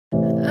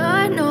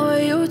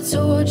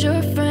told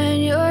your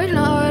friend you're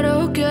not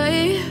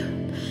okay?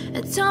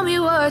 And tell me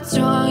what's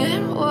wrong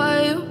and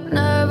why you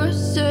never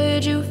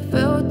said you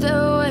felt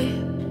that way.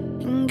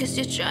 And guess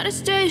you're trying to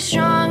stay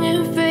strong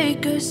and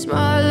fake a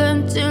smile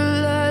until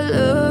I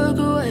look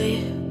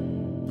away.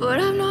 But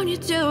I've known you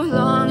too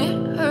long,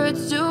 it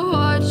hurts to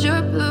watch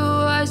your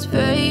blue eyes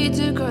fade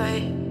to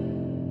gray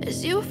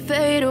as you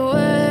fade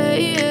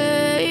away,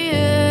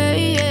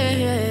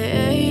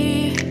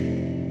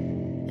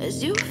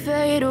 as you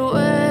fade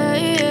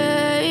away.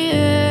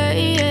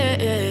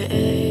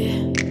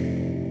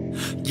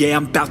 Yeah,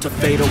 I'm about to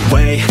fade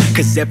away,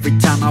 cause every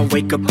time I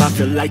wake up I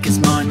feel like it's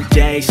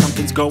Monday.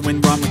 Something's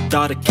going wrong with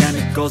all the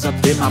chemicals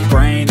up in my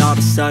brain. All of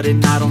a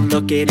sudden I don't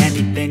look at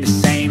anything the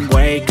same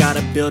way.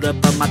 Gotta build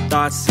up of my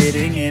thoughts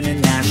sitting in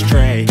an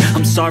ashtray.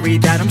 I'm sorry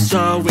that I'm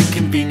so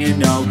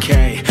inconvenient,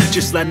 okay?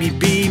 Just let me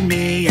be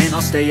me and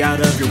I'll stay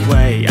out of your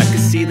way. I can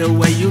see the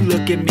way you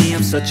look at me,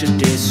 I'm such a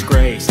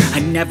disgrace.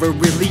 I never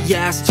really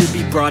asked to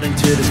be brought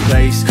into this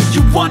place.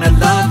 You wanna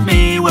love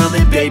me? Well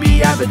then baby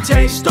have a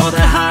taste. All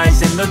the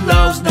highs and the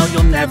lows, no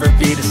you'll never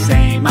be the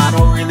same. I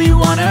don't really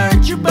wanna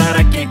hurt you but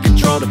I can't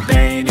control the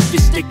pain. If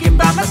you're sticking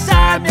by my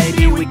side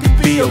maybe we could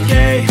be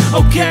okay.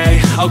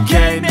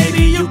 Okay,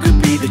 maybe you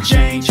could be the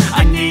change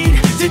I need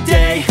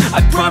today.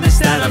 I promise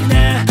that I've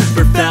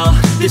never felt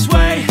this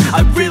way.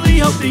 I really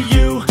hope that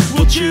you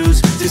will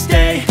choose to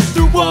stay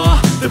through all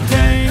the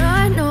pain.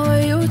 I know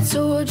you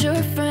told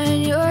your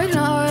friend you're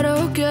not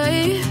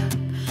okay.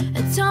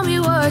 And tell me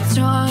what's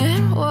wrong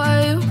and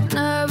why you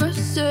never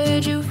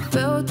said you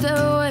felt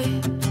that way.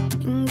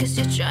 And guess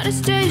you're trying to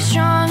stay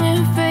strong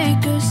and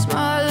fake a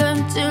smile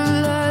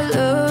until I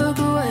look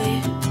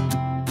away.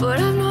 But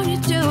I've known you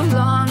too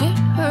long, it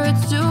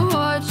hurts to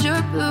watch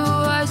your blue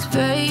eyes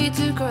fade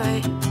to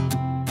gray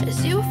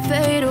as you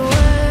fade away.